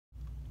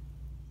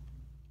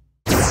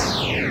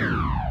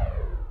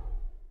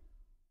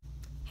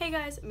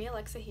Hey guys, me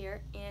Alexa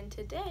here, and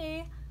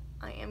today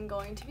I am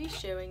going to be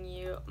showing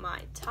you my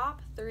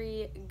top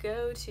 3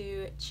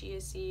 go-to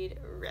chia seed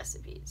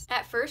recipes.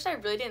 At first I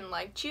really didn't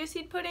like chia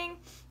seed pudding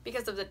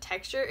because of the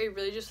texture. It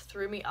really just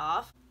threw me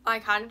off. I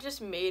kind of just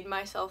made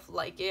myself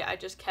like it. I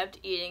just kept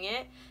eating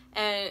it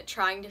and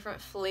trying different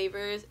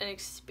flavors and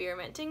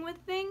experimenting with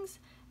things,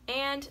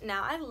 and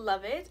now I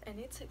love it and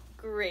it's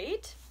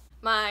great.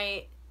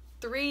 My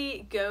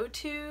 3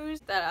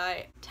 go-tos that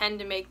I tend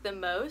to make the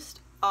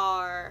most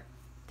are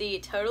the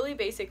totally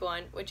basic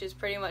one, which is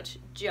pretty much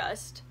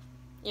just,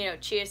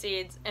 chia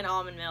seeds and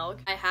almond milk.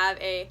 I have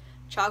a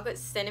chocolate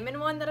cinnamon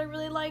one that I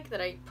really like that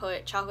I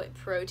put chocolate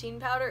protein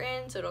powder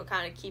in, so it'll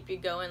kind of keep you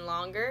going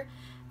longer.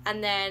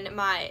 And then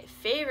my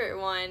favorite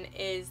one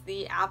is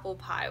the apple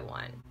pie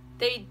one.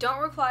 They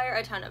don't require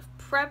a ton of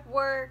prep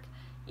work.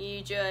 You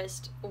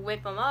just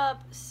whip them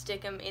up,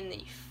 stick them in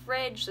the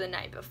fridge the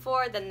night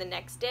before, then the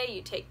next day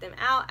you take them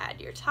out, add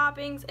your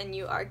toppings, and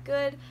you are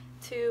good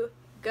to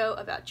go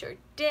about your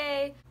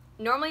day.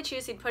 Normally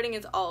chia seed pudding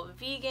is all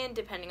vegan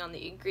depending on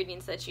the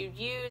ingredients that you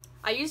use.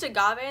 I used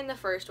agave in the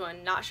first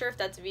one, not sure if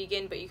that's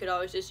vegan, but you could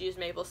always just use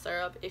maple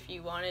syrup if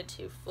you wanted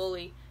to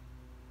fully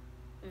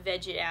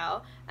veg it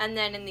out. And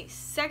then in the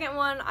second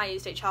one I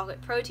used a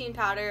chocolate protein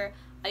powder.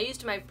 I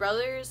used my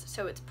brother's,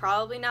 so it's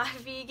probably not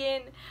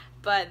vegan,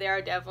 but there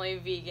are definitely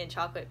vegan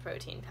chocolate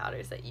protein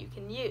powders that you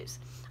can use.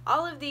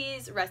 All of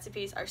these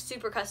recipes are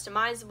super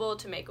customizable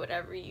to make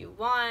whatever you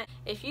want.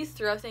 If you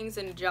throw things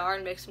in a jar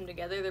and mix them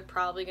together, they're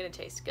probably going to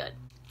taste good.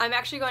 I'm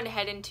actually going to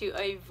head into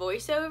a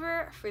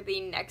voiceover for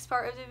the next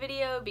part of the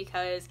video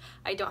because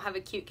I don't have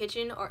a cute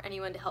kitchen or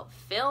anyone to help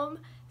film,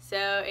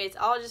 so it's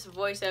all just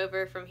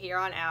voiceover from here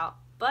on out.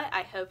 But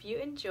I hope you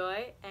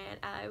enjoy, and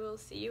I will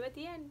see you at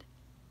the end.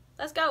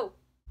 Let's go!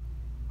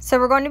 So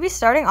we're going to be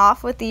starting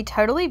off with the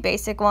totally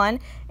basic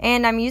one,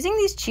 and I'm using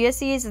these chia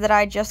seeds that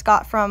I just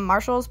got from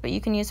Marshall's, but you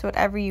can use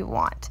whatever you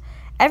want.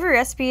 Every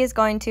recipe is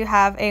going to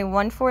have a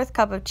 1/4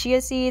 cup of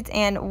chia seeds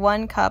and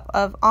 1 cup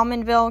of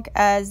almond milk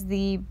as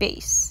the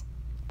base.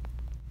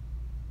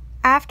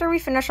 After we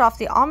finish off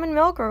the almond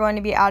milk, we're going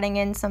to be adding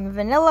in some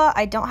vanilla.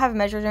 I don't have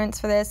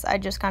measurements for this, I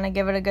just kind of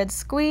give it a good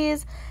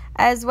squeeze,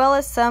 as well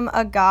as some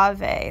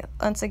agave,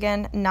 once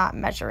again not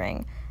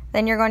measuring.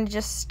 Then you're going to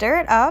just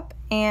stir it up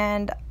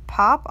and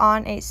pop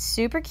on a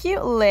super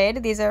cute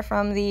lid. These are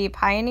from the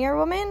Pioneer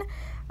Woman.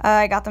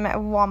 I got them at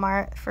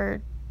Walmart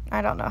for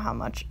I don't know how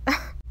much.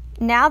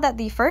 Now that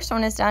the first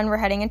one is done, we're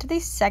heading into the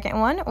second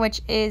one,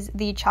 which is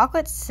the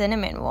chocolate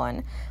cinnamon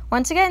one.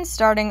 Once again,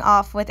 starting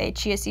off with a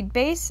chia seed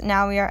base,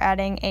 now we are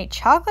adding a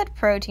chocolate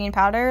protein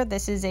powder.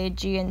 This is a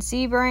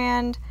GNC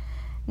brand.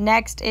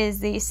 Next is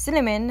the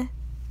cinnamon,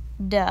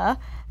 duh.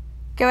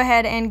 Go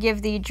ahead and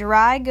give the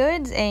dry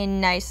goods a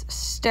nice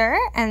stir,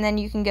 and then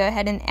you can go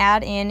ahead and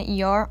add in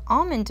your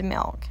almond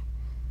milk.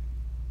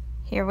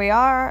 Here we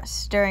are,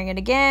 stirring it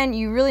again.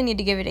 You really need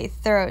to give it a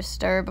thorough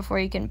stir before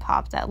you can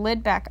pop that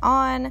lid back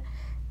on.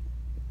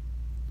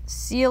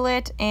 Seal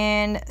it,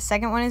 and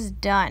second one is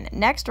done.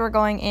 Next, we're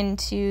going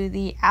into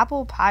the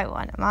apple pie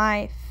one,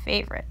 my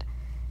favorite.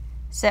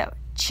 So,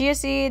 chia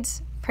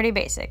seeds, pretty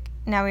basic.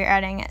 Now we're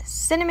adding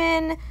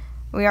cinnamon.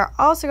 We are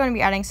also going to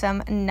be adding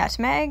some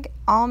nutmeg,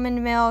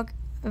 almond milk,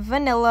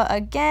 vanilla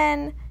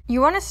again.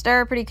 You want to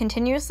stir pretty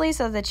continuously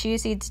so the chia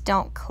seeds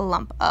don't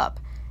clump up.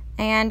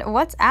 And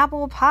what's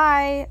apple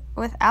pie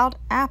without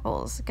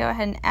apples? Go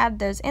ahead and add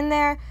those in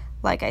there.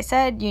 Like I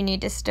said, you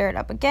need to stir it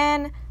up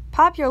again,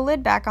 pop your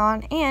lid back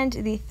on, and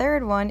the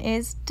third one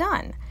is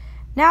done.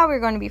 Now we're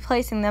going to be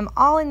placing them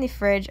all in the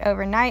fridge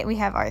overnight. We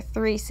have our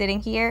 3 sitting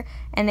here,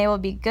 and they will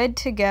be good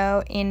to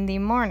go in the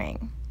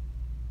morning.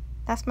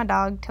 That's my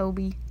dog,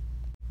 Toby.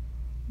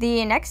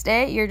 The next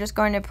day, you're just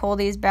going to pull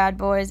these bad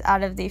boys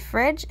out of the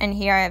fridge, and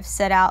here I have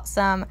set out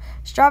some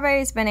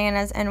strawberries,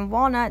 bananas, and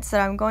walnuts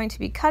that I'm going to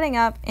be cutting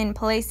up and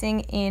placing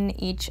in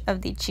each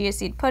of the chia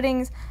seed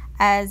puddings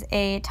as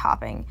a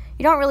topping.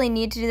 You don't really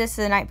need to do this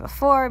the night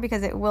before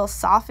because it will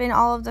soften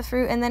all of the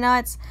fruit and the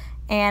nuts,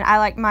 and I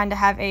like mine to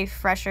have a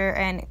fresher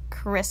and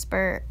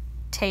crisper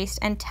taste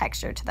and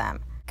texture to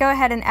them. Go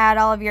ahead and add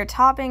all of your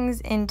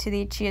toppings into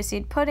the chia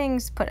seed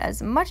puddings, put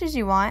as much as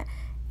you want,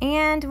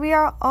 and we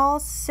are all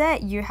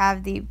set. You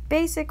have the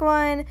basic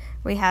one,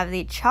 we have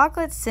the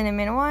chocolate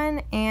cinnamon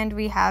one, and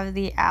we have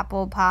the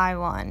apple pie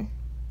one.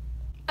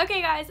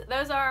 Okay guys,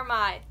 those are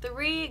my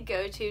 3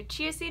 go-to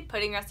chia seed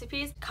pudding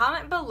recipes.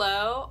 Comment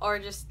below or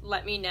just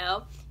let me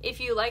know if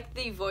you like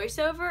the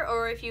voiceover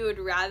or if you would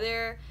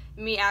rather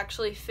me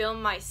actually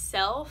film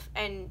myself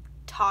and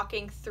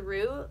talking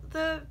through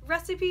the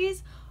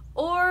recipes,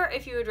 or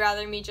if you would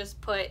rather me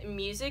just put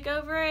music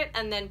over it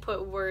and then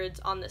put words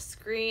on the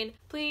screen.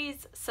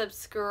 Please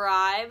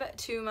subscribe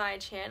to my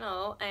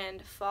channel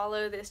and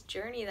follow this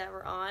journey that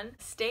we're on.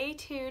 Stay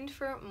tuned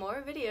for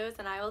more videos,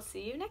 and I will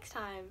see you next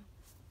time.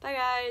 Bye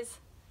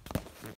guys!